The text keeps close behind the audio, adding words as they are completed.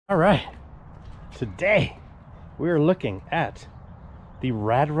All right, today we are looking at the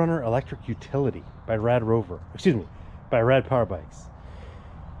RadRunner electric utility by Rad Rover. Excuse me, by Rad Power Bikes.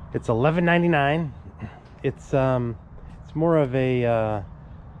 It's $11.99. It's more of a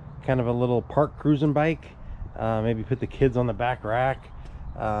kind of a little park cruising bike. Maybe put the kids on the back rack,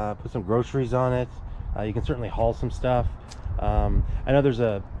 put some groceries on it. You can certainly haul some stuff. I know there's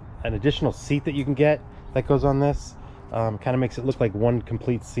an additional seat that you can get that goes on this. Kind of makes it look like one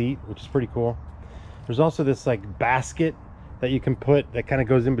complete seat, which is pretty cool. There's also this like basket that you can put that kind of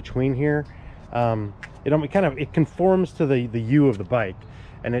goes in between here. It conforms to the U of the bike,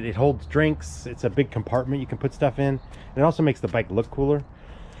 and it holds drinks. It's a big compartment you can put stuff in, and it also makes the bike look cooler.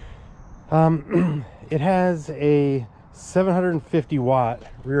 It has a 750 watt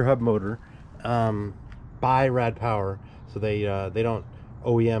rear hub motor by Rad Power, so they don't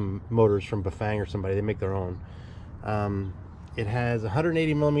OEM motors from Bafang or somebody. They make their own. It has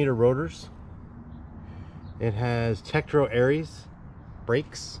 180 millimeter rotors. It has Tektro Aries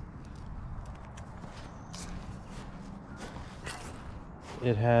brakes.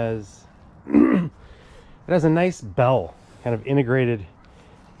 It has a nice bell kind of integrated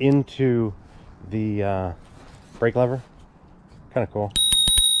into the brake lever. Kind of cool.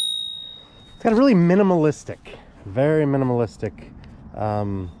 It's got a really minimalistic, very minimalistic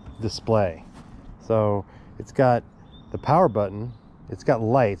display. So it's got the power button, it's got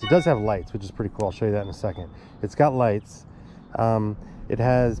lights. It does have lights, which is pretty cool. I'll show you that in a second. It's got lights. It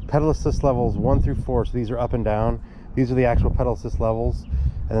has pedal assist levels 1 through 4, so these are up and down. These are the actual pedal assist levels,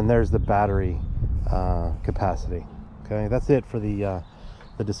 and then there's the battery capacity. Okay, that's it for the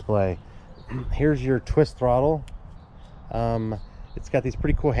display. Here's your twist throttle. It's got these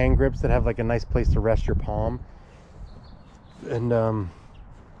pretty cool hand grips that have like a nice place to rest your palm. And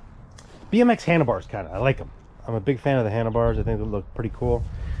BMX handlebars, kind of, I like them. I'm a big fan of the handlebars. I think they look pretty cool.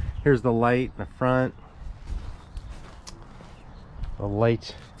 Here's the light in the front, the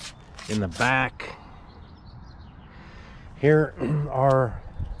light in the back. Here are,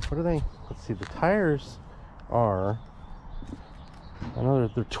 what are they? Let's see, the tires are, I know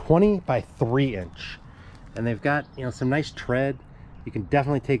they're 20 by 3 inch, and they've got, you know, some nice tread. You can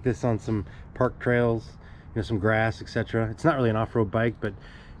definitely take this on some park trails, you know, some grass, etc. It's not really an off-road bike, but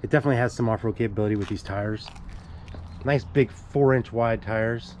it definitely has some off-road capability with these tires. Nice big 4-inch wide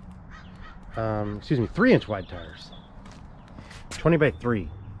tires. Excuse me, 3-inch wide tires. 20 by 3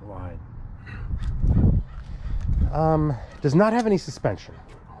 wide. Does not have any suspension,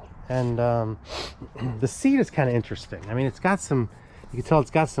 and the seat is kind of interesting. I mean, it's got some, you can tell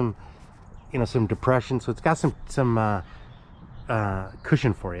it's got some, you know, some depression, so it's got some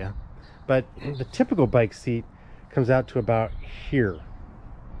cushion for you. But the typical bike seat comes out to about here,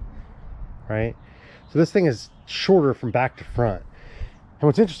 right? So this thing is shorter from back to front. And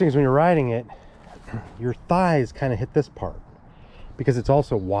what's interesting is when you're riding it, your thighs kind of hit this part because it's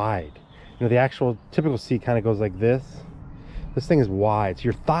also wide. You know, the actual typical seat kind of goes like this. This thing is wide, so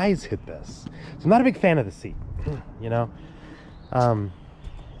your thighs hit this. So I'm not a big fan of the seat, you know.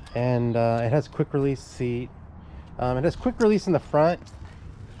 It has quick release seat. It has quick release in the front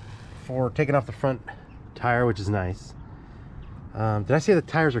for taking off the front tire, which is nice. Did I say the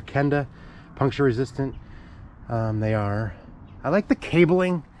tires are Kenda, puncture resistant? They are. I like the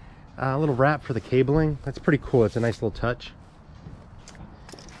cabling, a little wrap for the cabling. That's pretty cool. It's a nice little touch.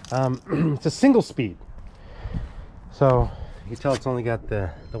 It's a single speed, so you can tell it's only got the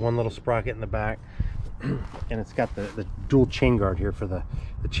one little sprocket in the back, and it's got the dual chain guard here for the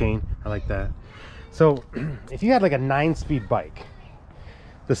chain. I like that. So if you had like a 9-speed bike,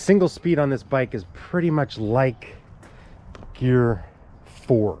 the single speed on this bike is pretty much like gear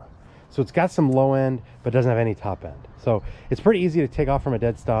 4. So it's got some low end, but doesn't have any top end. So it's pretty easy to take off from a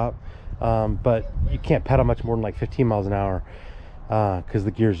dead stop, but you can't pedal much more than like 15 miles an hour because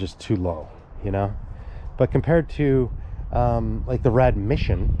the gear is just too low, you know. But compared to like the Rad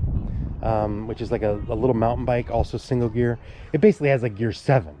Mission, which is like a little mountain bike, also single gear, it basically has like gear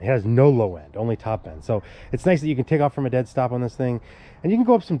 7. It has no low end, only top end. So it's nice that you can take off from a dead stop on this thing, and you can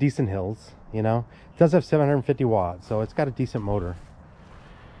go up some decent hills, you know. It does have 750 watts, so it's got a decent motor.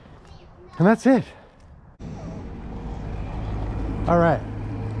 And that's it. All right,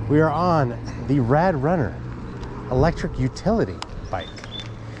 we are on the RadRunner electric utility bike,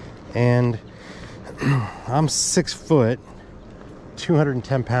 and I'm 6 foot,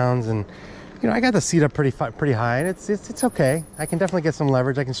 210 pounds, and you know, I got the seat up pretty high, and it's okay. I can definitely get some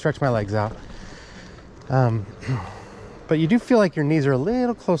leverage. I can stretch my legs out, but you do feel like your knees are a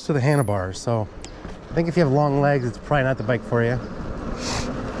little close to the handlebars. So I think if you have long legs, it's probably not the bike for you.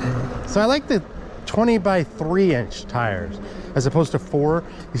 So I like the 20 by 3 inch tires. as opposed to 4.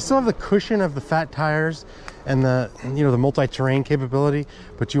 You still have the cushion of the fat tires and the, you know, the multi-terrain capability,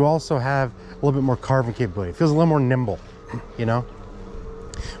 but you also have a little bit more carbon capability. It feels a little more nimble, you know,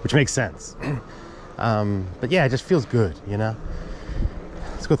 which makes sense. But yeah, it just feels good, you know.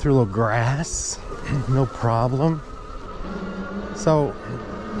 Let's go through a little grass, no problem. So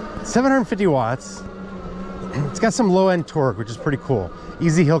 750 watts. It's got some low end torque, which is pretty cool.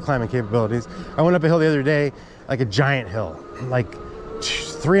 Easy hill climbing capabilities. I went up a hill the other day, like a giant hill, like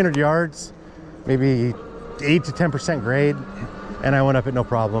 300 yards, maybe 8 to 10% grade, and I went up it no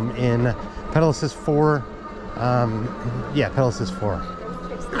problem in pedal assist 4. Yeah, pedal assist 4.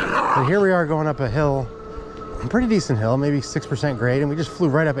 And here we are going up a hill, a pretty decent hill, maybe 6% grade, and we just flew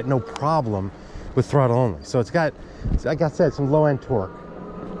right up it no problem with throttle only. So it's got, like I said, some low end torque.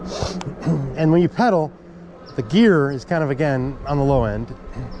 And when you pedal, the gear is kind of, again, on the low end,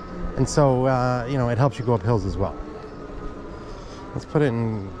 and so you know, it helps you go up hills as well. Let's put it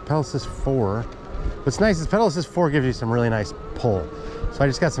in pedal assist 4. What's nice is pedal assist 4 gives you some really nice pull, so I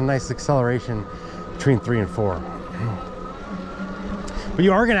just got some nice acceleration between 3 and 4. But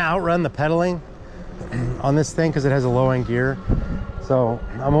you are going to outrun the pedaling on this thing because it has a low end gear, so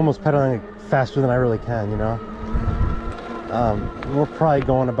I'm almost pedaling it faster than I really can, you know. We're probably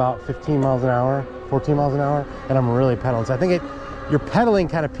going about 15 miles an hour, 14 miles an hour, and I'm really pedaling. So I think your pedaling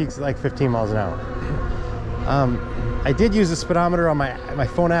kind of peaks at like 15 miles an hour. I did use the speedometer on my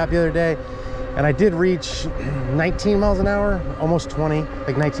phone app the other day, and I did reach 19 miles an hour, almost 20,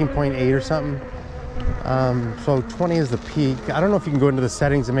 like 19.8 or something. So 20 is the peak. I don't know if you can go into the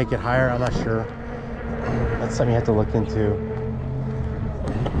settings and make it higher. I'm not sure. That's something you have to look into.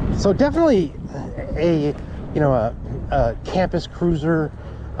 So definitely a, you know, a campus cruiser,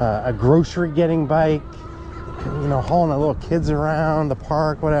 a grocery getting bike, you know, hauling the little kids around the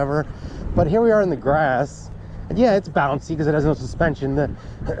park, whatever. But here we are in the grass, and yeah, it's bouncy because it has no suspension. The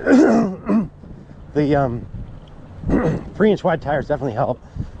 3-inch wide tires definitely help,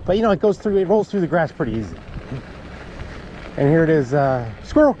 but you know, it rolls through the grass pretty easy. And here it is,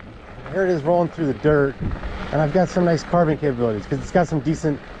 squirrel. Here it is rolling through the dirt, and I've got some nice carbon capabilities because it's got some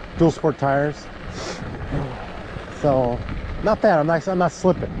decent dual sport tires. So not bad. I'm not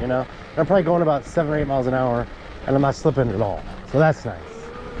slipping, you know. I'm probably going about 7 or 8 miles an hour, and I'm not slipping at all. So that's nice.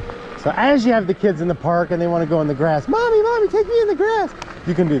 So as you have the kids in the park and they want to go in the grass, mommy, take me in the grass,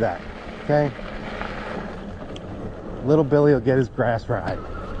 you can do that. Okay. Little Billy will get his grass ride.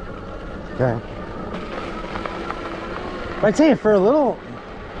 Okay. But I tell you, for a little,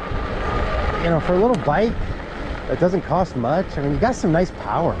 you know, for a little bike that doesn't cost much, I mean, you got some nice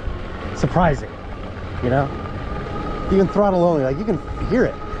power. Surprising, you know. Even throttle only, like you can hear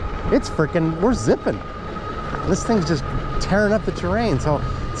it. It's freaking, we're zipping. This thing's just tearing up the terrain, so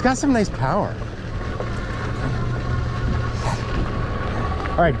it's got some nice power.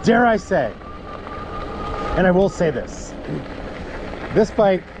 All right, dare I say, and I will say this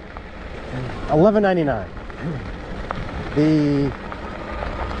bike, $11.99. The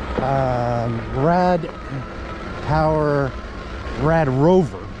Rad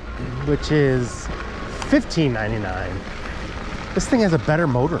Rover, which is $15.99. This thing has a better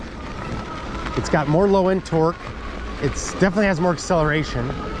motor. It's got more low end torque. It definitely has more acceleration.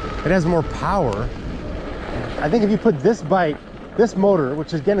 It has more power. I think if you put this bike, this motor,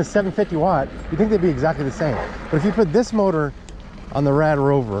 which again is 750 watt, you think they'd be exactly the same. But if you put this motor on the Rad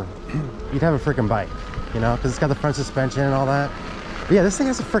Rover, you'd have a freaking bike, you know, because it's got the front suspension and all that. But yeah, this thing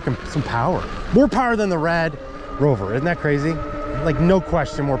has some power. More power than the Rad Rover. Isn't that crazy? Like, no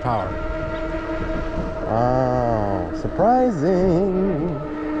question, more power. Oh, surprising.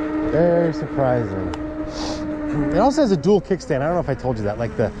 Very surprising. It also has a dual kickstand. I don't know if I told you that,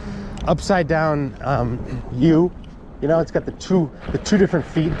 like the upside down U. You know, it's got the two different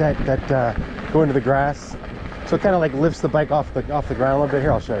feet that go into the grass. So it kind of like lifts the bike off the ground a little bit.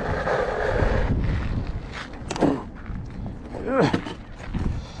 Here, I'll show you.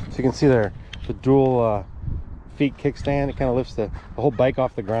 So you can see there, the dual feet kickstand. It kind of lifts the whole bike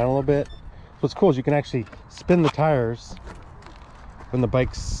off the ground a little bit. What's cool is you can actually spin the tires when the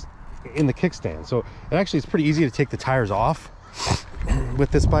bike's in the kickstand. So it actually is pretty easy to take the tires off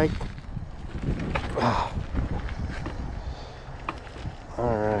with this bike. All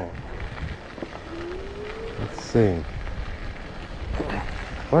right. Let's see.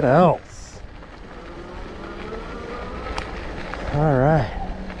 What else? All right.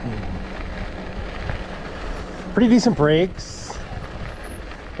 Pretty decent brakes.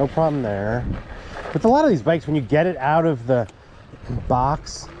 No problem there. With a lot of these bikes, when you get it out of the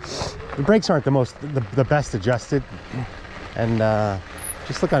box, the brakes aren't the best adjusted. And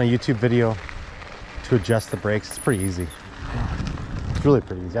just look on a YouTube video to adjust the brakes. It's pretty easy. It's really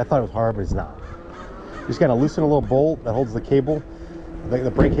pretty easy. I thought it was hard, but it's not. You just gotta loosen a little bolt that holds the cable, the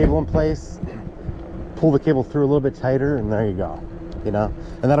brake cable in place, pull the cable through a little bit tighter, and there you go. You know,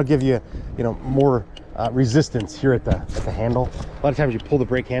 and that'll give you, you know, more resistance here at the handle. A lot of times you pull the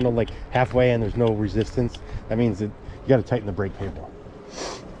brake handle like halfway and there's no resistance. That means that you got to tighten the brake cable.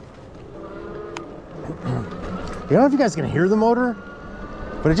 I don't know if you guys can hear the motor,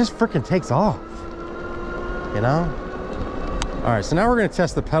 but it just freaking takes off. You know. All right, so now we're going to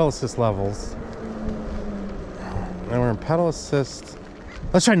test the pedal assist levels. And we're in pedal assist.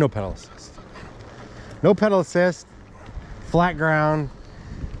 Let's try no pedal assist. No pedal assist, flat ground.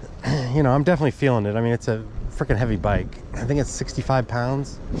 You know, I'm definitely feeling it. I mean, it's a freaking heavy bike. I think it's 65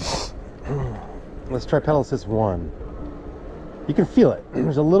 pounds. Let's try pedal assist 1. You can feel it.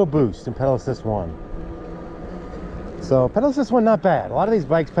 There's a little boost in pedal assist 1. So pedal assist 1, not bad. A lot of these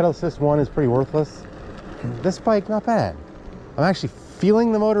bikes, pedal assist 1 is pretty worthless. This bike, not bad. I'm actually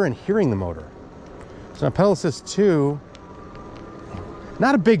feeling the motor and hearing the motor. So now pedal assist 2,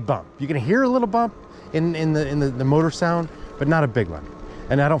 not a big bump. You can hear a little bump in the motor sound, but not a big one.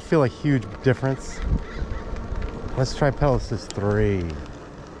 And I don't feel a huge difference. Let's try pedal assist 3.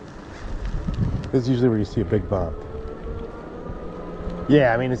 This is usually where you see a big bump.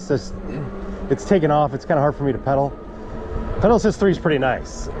 Yeah, I mean, it's just, it's taken off. It's kind of hard for me to pedal. Pedal assist 3 is pretty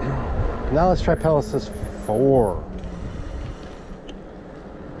nice. Now let's try pedal assist 4.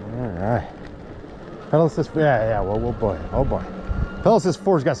 All right. Pedal assist, yeah, well, oh boy, oh boy. Pedal assist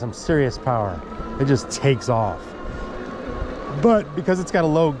 4's got some serious power. It just takes off. But because it's got a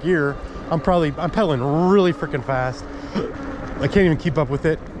low gear, I'm pedaling really freaking fast. I can't even keep up with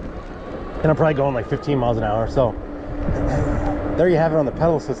it. And I'm probably going like 15 miles an hour. So there you have it on the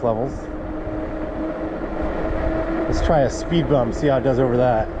pedal assist levels. Let's try a speed bump, see how it does over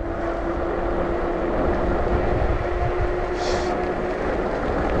that.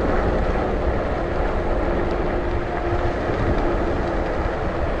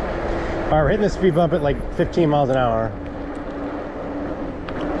 All right, we're hitting the speed bump at like 15 miles an hour.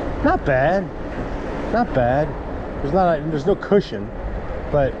 Not bad, not bad. There's no cushion,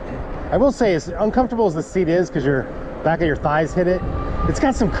 but I will say, as uncomfortable as the seat is, because your back of your thighs hit it, it's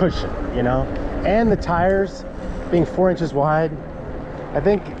got some cushion, you know. And the tires being 4 inches wide, I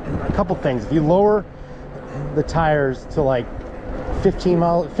think a couple things. If you lower the tires to like 15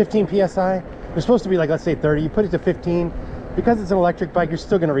 psi, they're supposed to be like, let's say 30. You put it to 15. Because it's an electric bike, you're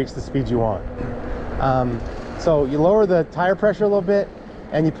still going to reach the speed you want. So you lower the tire pressure a little bit,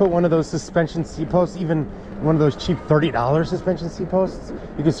 and you put one of those suspension seat posts, even one of those cheap $30 suspension seat posts.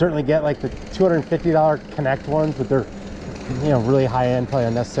 You can certainly get like the $250 Connect ones, but they're, you know, really high end, probably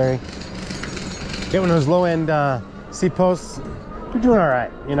unnecessary. Get one of those low end seat posts. You're doing all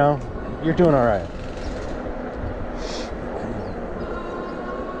right, you know. You're doing all right.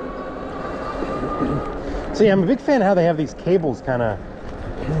 So yeah, I'm a big fan of how they have these cables kind of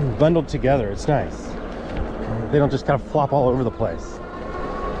bundled together. It's nice. They don't just kind of flop all over the place.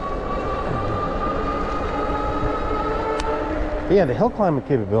 But yeah, the hill climbing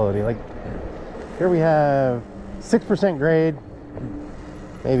capability, like here we have 6% grade,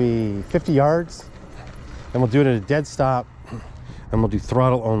 maybe 50 yards, and we'll do it at a dead stop, and we'll do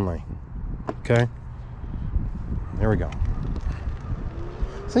throttle only. Okay, there we go.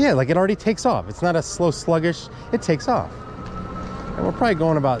 So yeah, like it already takes off. It's not a slow, sluggish, it takes off. And we're probably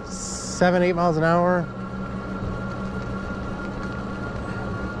going about 7-8 miles an hour.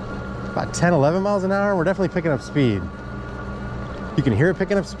 About 10-11 miles an hour. We're definitely picking up speed. You can hear it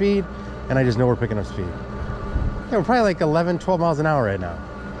picking up speed, and I just know we're picking up speed. Yeah, we're probably like 11-12 miles an hour right now.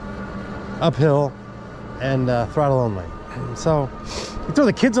 Uphill and throttle only. So you throw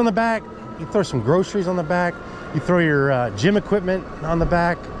the kids on the back, you throw some groceries on the back, you throw your gym equipment on the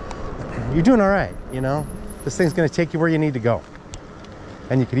back, you're doing all right, you know? This thing's gonna take you where you need to go.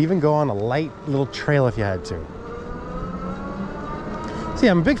 And you could even go on a light little trail if you had to. See,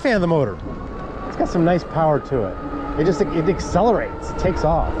 I'm a big fan of the motor. It's got some nice power to it. It accelerates, it takes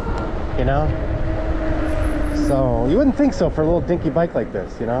off, you know? So you wouldn't think so for a little dinky bike like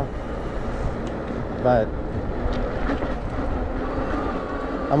this, you know? But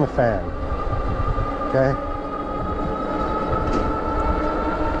I'm a fan, okay?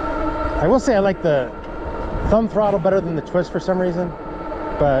 I will say I like the thumb throttle better than the twist for some reason,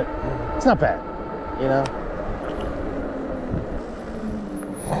 but it's not bad, you know?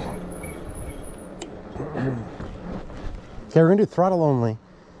 Okay, we're gonna do throttle only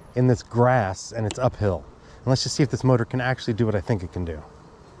in this grass, and it's uphill. And let's just see if this motor can actually do what I think it can do.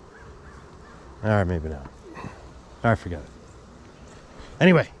 All right, maybe not. All right, forget it.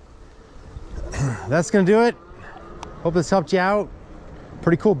 Anyway, that's gonna do it. Hope this helped you out.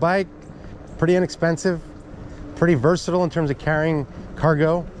 Pretty cool bike, pretty inexpensive, pretty versatile in terms of carrying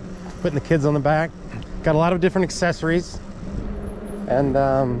cargo, putting the kids on the back. Got a lot of different accessories, and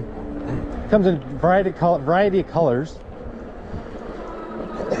comes in variety of colors,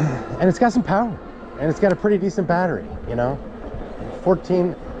 and it's got some power, and it's got a pretty decent battery, you know,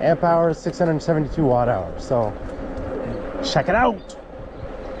 14 amp hours, 672 watt hours. So check it out.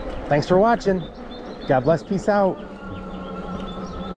 Thanks for watching. God bless. Peace out.